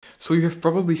So you have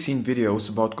probably seen videos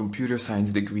about computer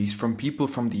science degrees from people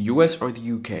from the US or the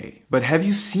UK. But have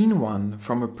you seen one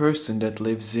from a person that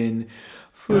lives in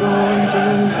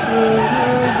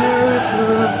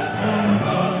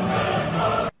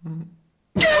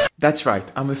That's right,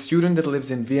 I'm a student that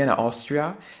lives in Vienna,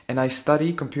 Austria, and I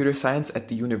study computer science at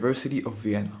the University of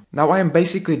Vienna. Now I am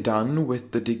basically done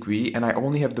with the degree and I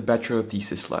only have the bachelor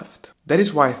thesis left. That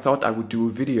is why I thought I would do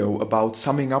a video about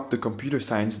summing up the computer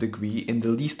science degree in the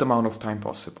least amount of time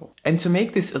possible. And to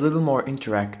make this a little more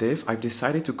interactive, I've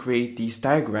decided to create these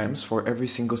diagrams for every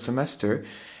single semester,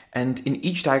 and in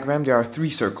each diagram there are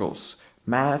 3 circles.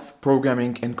 Math,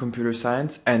 programming and computer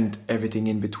science, and everything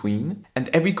in between. And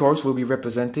every course will be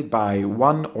represented by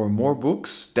 1 or more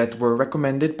books that were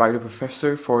recommended by the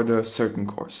professor for the certain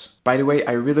course. By the way,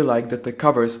 I really like that the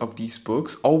covers of these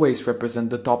books always represent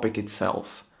the topic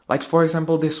itself. Like for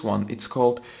example this one, it's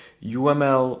called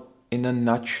UML in a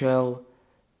nutshell,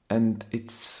 and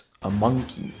it's a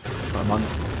monkey.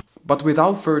 But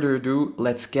without further ado,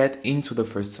 let's get into the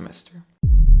first semester.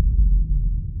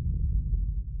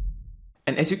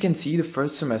 And as you can see, the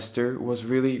first semester was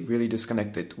really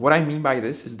disconnected. What I mean by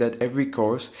this is that every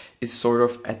course is sort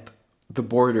of at the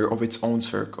border of its own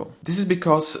circle. This is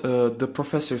because the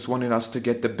professors wanted us to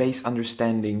get the base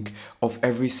understanding of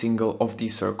every single of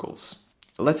these circles.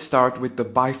 Let's start with the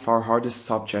by far hardest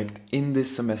subject in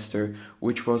this semester,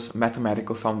 which was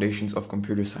Mathematical Foundations of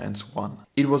Computer Science 1.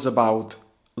 It was about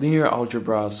linear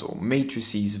algebra, so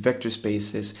matrices, vector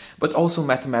spaces, but also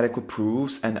mathematical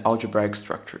proofs and algebraic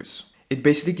structures. It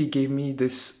basically gave me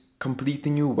this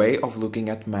completely new way of looking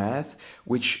at math,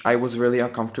 which I was really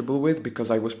uncomfortable with because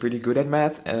I was pretty good at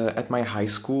math at my high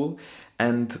school.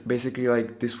 And basically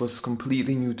this was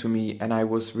completely new to me and I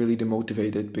was really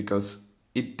demotivated because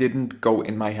it didn't go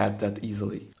in my head that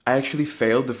easily. I actually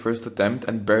failed the first attempt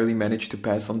and barely managed to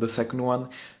pass on the second one,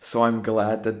 so I'm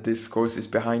glad that this course is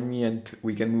behind me and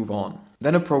we can move on.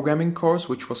 Then a programming course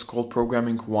which was called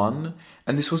Programming 1,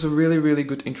 and this was a really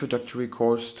good introductory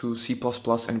course to C++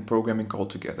 and programming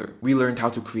altogether. We learned how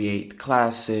to create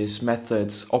classes,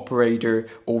 methods, operator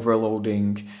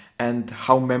overloading, and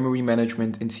how memory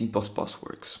management in C++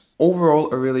 works.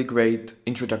 Overall, a really great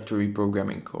introductory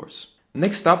programming course.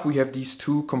 Next up, we have these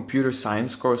 2 computer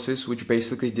science courses which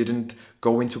basically didn't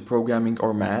go into programming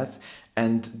or math,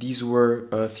 and these were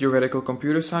theoretical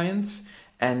computer science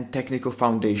and technical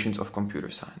foundations of computer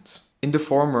science. In the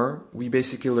former, we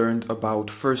basically learned about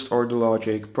first-order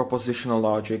logic, propositional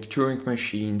logic, Turing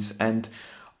machines, and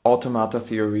automata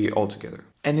theory altogether.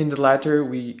 And in the latter,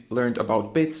 we learned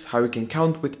about bits, how you can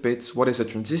count with bits, what is a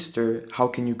transistor, how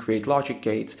can you create logic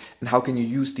gates, and how can you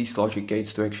use these logic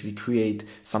gates to actually create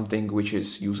something which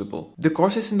is usable. The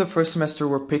courses in the first semester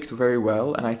were picked very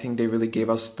well, and I think they really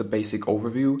gave us the basic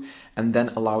overview and then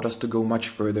allowed us to go much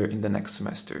further in the next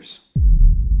semesters.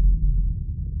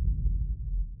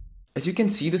 As you can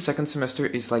see, the second semester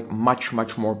is much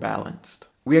more balanced.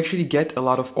 We actually get a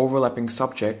lot of overlapping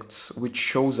subjects, which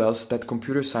shows us that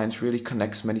computer science really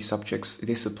connects many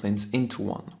disciplines into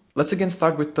one. Let's again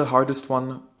start with the hardest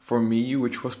one for me,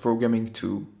 which was Programming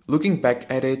 2. Looking back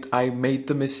at it, I made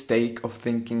the mistake of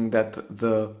thinking that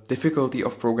the difficulty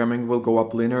of programming will go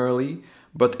up linearly,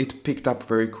 but it picked up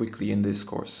very quickly in this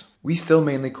course. We still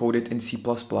mainly coded in C++,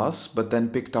 but then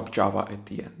picked up Java at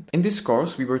the end. In this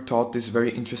course, we were taught this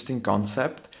very interesting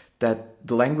concept that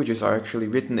the languages are actually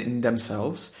written in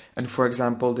themselves, and for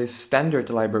example, this standard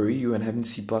library you have in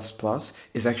C++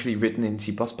 is actually written in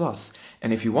C++,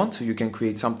 and if you want to, you can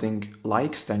create something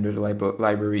like standard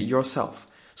library yourself.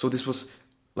 So this was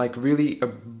really a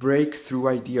breakthrough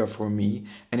idea for me,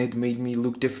 and it made me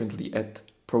look differently at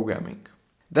programming.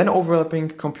 Then overlapping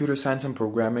computer science and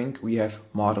programming, we have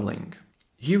modeling.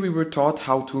 Here we were taught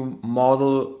how to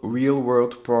model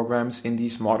real-world programs in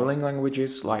these modeling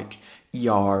languages like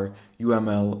ER,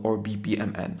 UML, or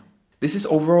BPMN. This is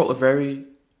overall a very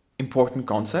important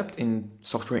concept in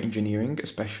software engineering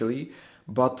especially,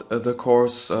 but the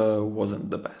course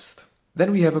wasn't the best.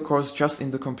 Then we have a course just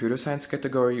in the computer science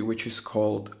category which is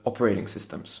called Operating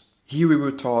Systems. Here we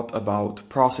were taught about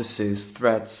processes,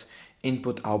 threads,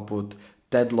 input-output,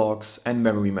 deadlocks, and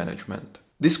memory management.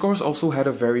 This course also had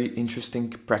a very interesting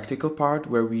practical part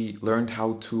where we learned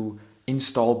how to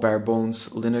install bare bones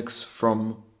Linux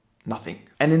from nothing.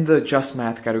 And in the Just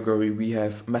Math category, we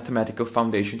have Mathematical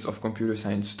Foundations of Computer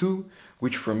Science 2,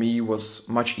 which for me was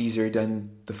much easier than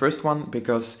the first one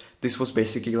because this was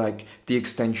basically the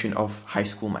extension of high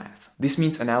school math. This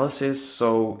means analysis,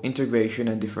 so integration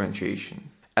and differentiation.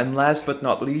 And last but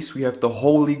not least, we have the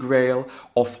holy grail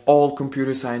of all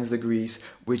computer science degrees,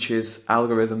 which is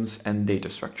algorithms and data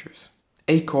structures.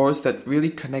 a course that really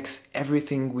connects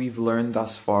everything we've learned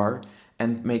thus far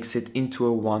and makes it into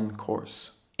a one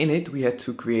course. In it, we had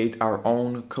to create our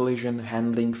own collision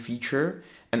handling feature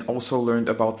and also learned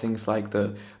about things like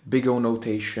the big O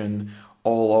notation,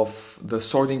 all of the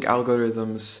sorting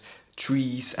algorithms,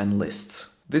 trees, and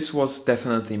lists. This was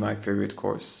definitely my favorite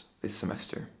course this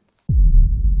semester.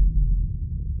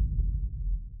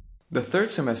 The third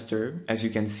semester, as you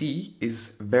can see,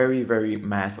 is very, very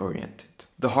math-oriented.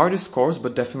 The hardest course,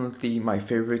 but definitely my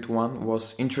favorite one,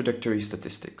 was Introductory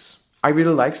Statistics. I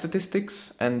really like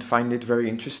statistics and find it very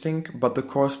interesting, but the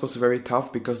course was very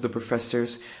tough because the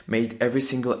professors made every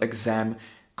single exam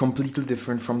completely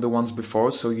different from the ones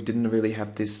before, so you didn't really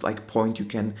have this point you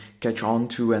can catch on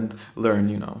to and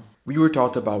learn. We were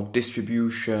taught about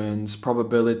distributions,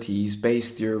 probabilities,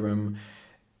 Bayes' theorem,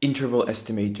 interval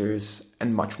estimators,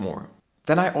 and much more.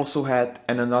 Then I also had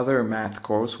another math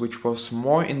course which was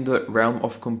more in the realm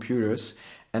of computers,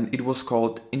 and it was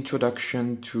called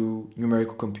Introduction to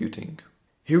Numerical Computing.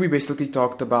 Here we basically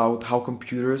talked about how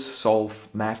computers solve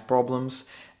math problems,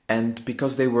 and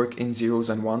because they work in zeros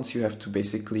and ones, you have to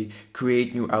basically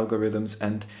create new algorithms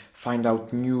and find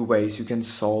out new ways you can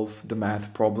solve the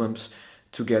math problems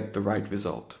to get the right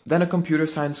result. Then a computer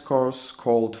science course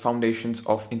called Foundations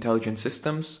of Intelligent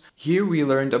Systems. Here we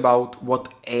learned about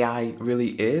what AI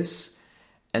really is,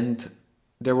 and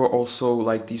there were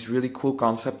also these really cool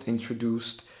concepts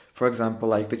introduced, for example,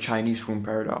 the Chinese room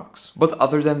paradox. But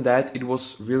other than that, it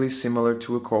was really similar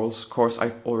to a course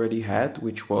I've already had,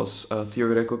 which was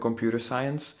theoretical computer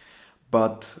science,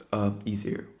 but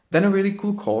easier. Then a really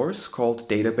cool course called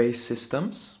Database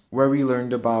Systems, where we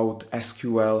learned about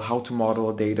SQL, how to model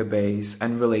a database,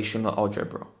 and relational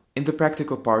algebra. In the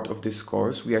practical part of this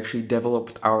course, we actually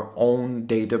developed our own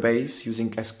database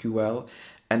using SQL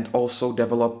and also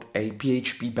developed a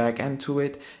PHP backend to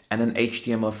it and an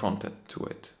HTML frontend to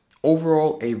it.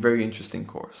 Overall, a very interesting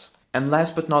course. And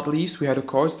last but not least, we had a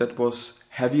course that was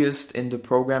heaviest in the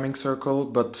programming circle,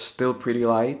 but still pretty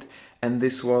light, and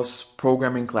this was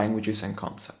Programming Languages and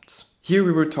Concepts. Here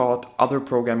we were taught other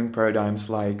programming paradigms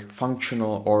like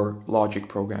functional or logic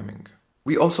programming.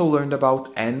 We also learned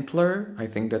about ANTLR, I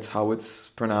think that's how it's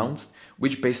pronounced,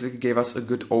 which basically gave us a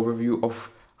good overview of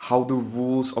how the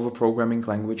rules of a programming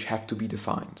language have to be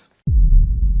defined.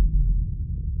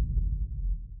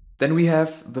 Then we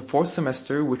have the fourth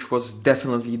semester, which was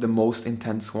definitely the most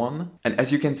intense one. And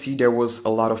as you can see, there was a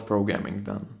lot of programming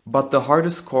done. But the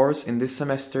hardest course in this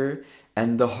semester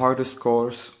and the hardest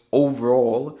course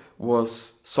overall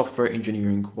was Software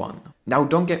Engineering 1. Now,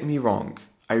 don't get me wrong.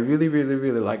 I really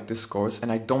like this course,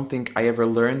 and I don't think I ever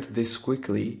learned this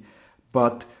quickly.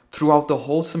 But throughout the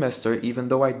whole semester, even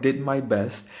though I did my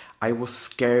best, I was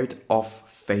scared of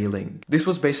failing. This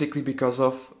was basically because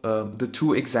of the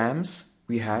two exams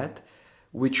we had,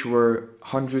 which were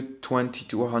 120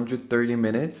 to 130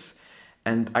 minutes,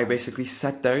 and I basically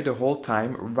sat there the whole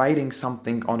time writing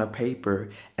something on a paper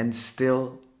and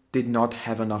still did not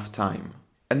have enough time.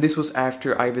 And this was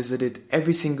after I visited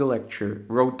every single lecture,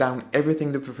 wrote down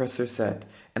everything the professor said,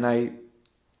 and I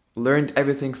learned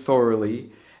everything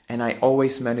thoroughly, and I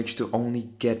always managed to only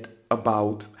get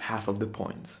about half of the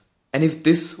points. And if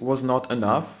this was not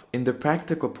enough, in the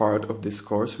practical part of this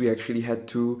course, we actually had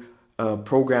to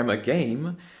program a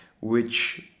game,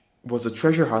 which was a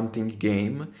treasure hunting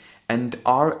game, and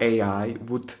our AI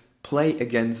would play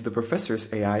against the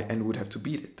professor's AI and would have to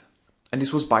beat it. And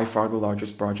this was by far the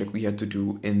largest project we had to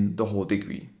do in the whole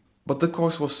degree. But the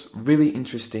course was really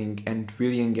interesting and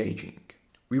really engaging.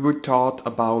 We were taught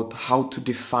about how to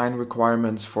define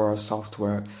requirements for our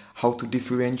software, how to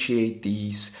differentiate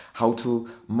these, how to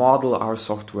model our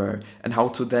software, and how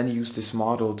to then use this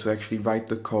model to actually write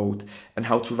the code, and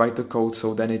how to write the code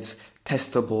so then it's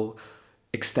testable,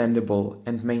 extendable,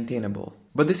 and maintainable.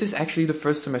 But this is actually the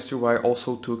first semester where I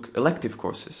also took elective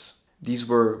courses. These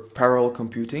were Parallel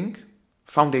Computing,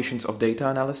 Foundations of Data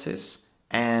Analysis,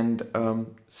 and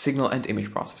Signal and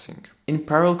Image Processing. In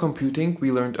Parallel Computing,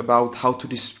 we learned about how to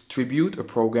distribute a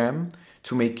program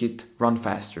to make it run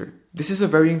faster. This is a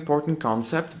very important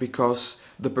concept because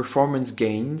the performance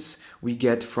gains we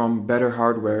get from better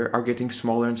hardware are getting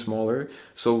smaller and smaller,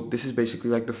 so this is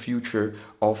basically the future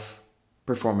of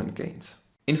performance gains.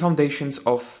 In Foundations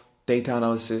of Data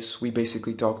Analysis, we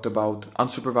basically talked about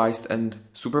unsupervised and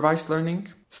supervised learning,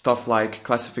 stuff like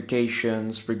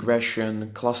classifications,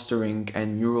 regression, clustering,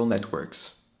 and neural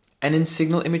networks. And in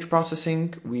Signal Image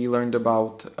Processing, we learned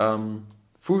about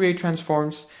Fourier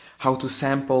transforms, how to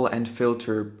sample and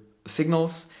filter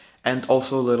signals, and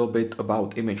also a little bit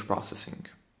about image processing.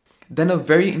 Then a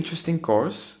very interesting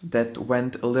course that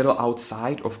went a little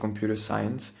outside of computer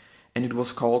science and it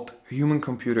was called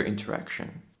Human-Computer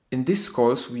Interaction. In this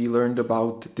course, we learned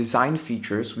about design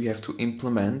features we have to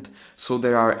implement so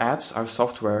that our apps, our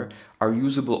software, are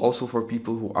usable also for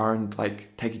people who aren't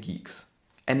like tech geeks.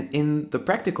 And in the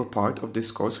practical part of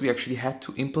this course, we actually had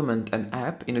to implement an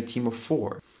app in a team of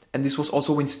 4. And this was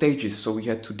also in stages, so we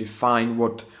had to define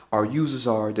what our users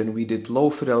are, then we did low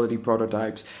fidelity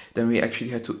prototypes, then we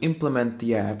actually had to implement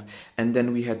the app, and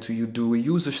then we had to do a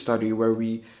user study where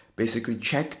we basically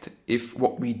checked if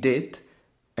what we did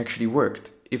actually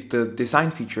worked, if the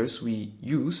design features we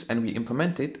use and we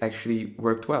implemented actually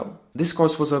worked well. This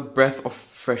course was a breath of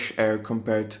fresh air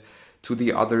compared to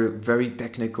the other very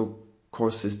technical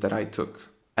courses that I took.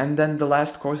 And then the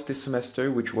last course this semester,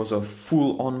 which was a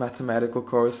full-on mathematical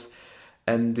course,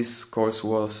 and this course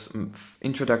was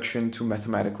Introduction to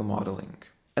Mathematical Modeling.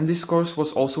 And this course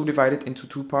was also divided into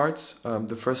 2 parts.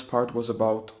 The first part was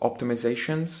about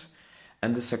optimizations,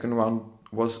 and the second one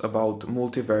was about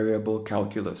multivariable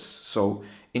calculus, so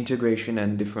integration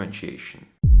and differentiation.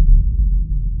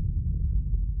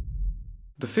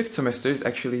 The 5th semester is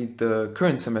actually the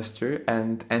current semester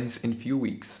and ends in few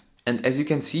weeks. And as you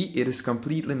can see, it is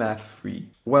completely math-free.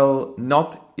 Well,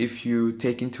 not if you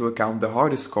take into account the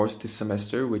hardest course this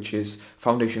semester, which is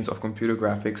Foundations of Computer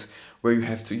Graphics, where you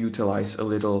have to utilize a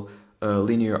little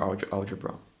linear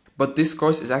algebra. But this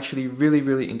course is actually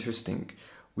really interesting.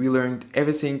 We learned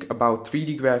everything about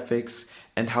 3D graphics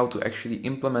and how to actually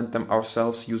implement them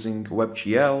ourselves using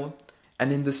WebGL.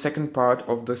 And in the second part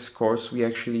of this course, we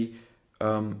actually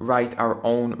write our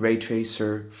own ray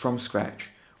tracer from scratch,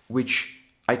 which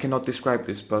I cannot describe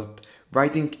this, but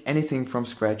writing anything from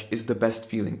scratch is the best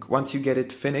feeling. Once you get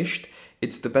it finished,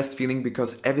 it's the best feeling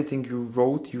because everything you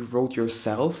wrote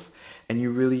yourself, and you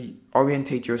really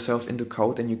orientate yourself in the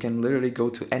code, and you can literally go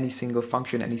to any single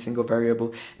function, any single variable,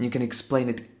 and you can explain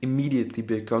it immediately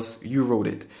because you wrote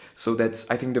it. So that's,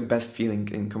 I think, the best feeling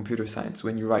in computer science,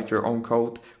 when you write your own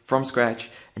code from scratch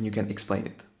and you can explain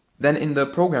it. Then in the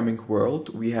programming world,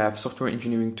 we have Software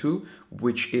Engineering 2,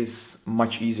 which is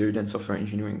much easier than Software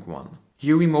Engineering 1.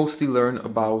 Here we mostly learn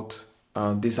about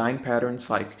design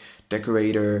patterns like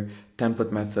decorator,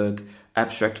 template method,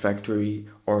 abstract factory,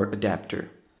 or adapter.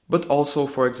 But also,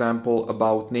 for example,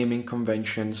 about naming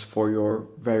conventions for your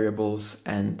variables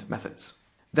and methods.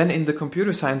 Then in the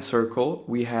computer science circle,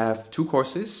 we have 2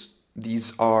 courses.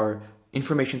 These are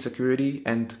Information Security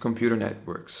and Computer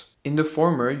Networks. In the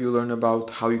former, you learn about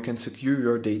how you can secure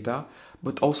your data,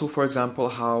 but also, for example,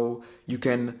 how you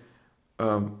can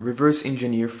reverse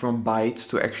engineer from bytes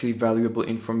to actually valuable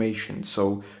information.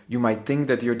 So you might think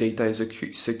that your data is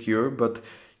secure, but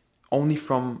only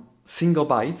from single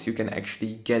bytes you can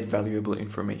actually get valuable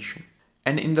information.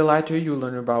 And in the latter, you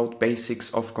learn about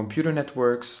basics of computer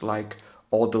networks, like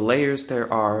all the layers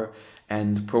there are,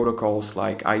 and protocols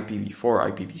like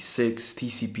IPv4, IPv6,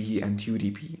 TCP, and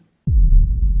UDP.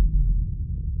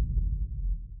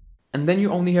 And then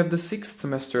you only have the 6th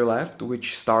semester left,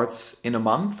 which starts in a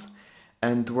month,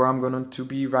 and where I'm going to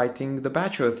be writing the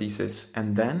bachelor thesis,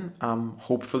 and then I'm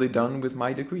hopefully done with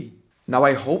my degree. Now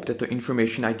I hope that the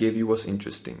information I gave you was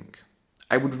interesting.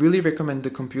 I would really recommend the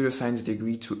computer science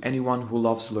degree to anyone who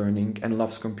loves learning and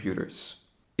loves computers.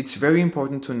 It's very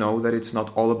important to know that it's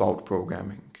not all about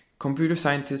programming. Computer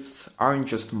scientists aren't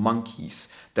just monkeys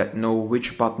that know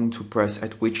which button to press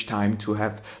at which time to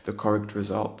have the correct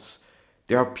results.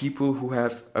 They are people who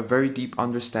have a very deep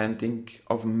understanding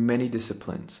of many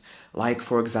disciplines, like,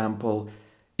 for example,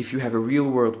 if you have a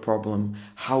real-world problem,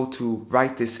 how to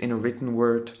write this in a written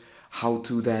word, how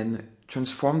to then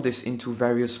transform this into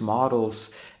various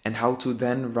models, and how to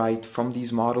then write from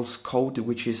these models code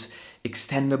which is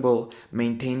extendable,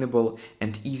 maintainable,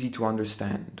 and easy to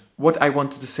understand. What I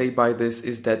wanted to say by this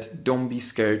is that don't be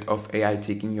scared of AI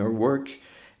taking your work,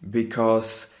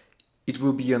 because it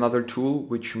will be another tool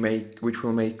which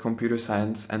will make computer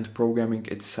science and programming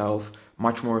itself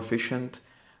much more efficient.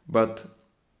 But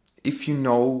if you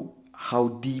know how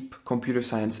deep computer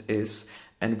science is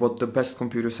and what the best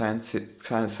computer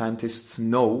scientists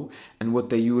know and what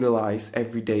they utilize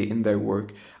every day in their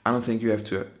work, I don't think you have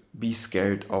to be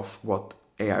scared of what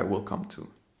AI will come to.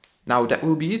 Now that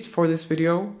will be it for this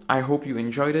video. I hope you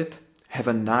enjoyed it. Have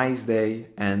a nice day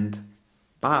and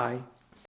bye.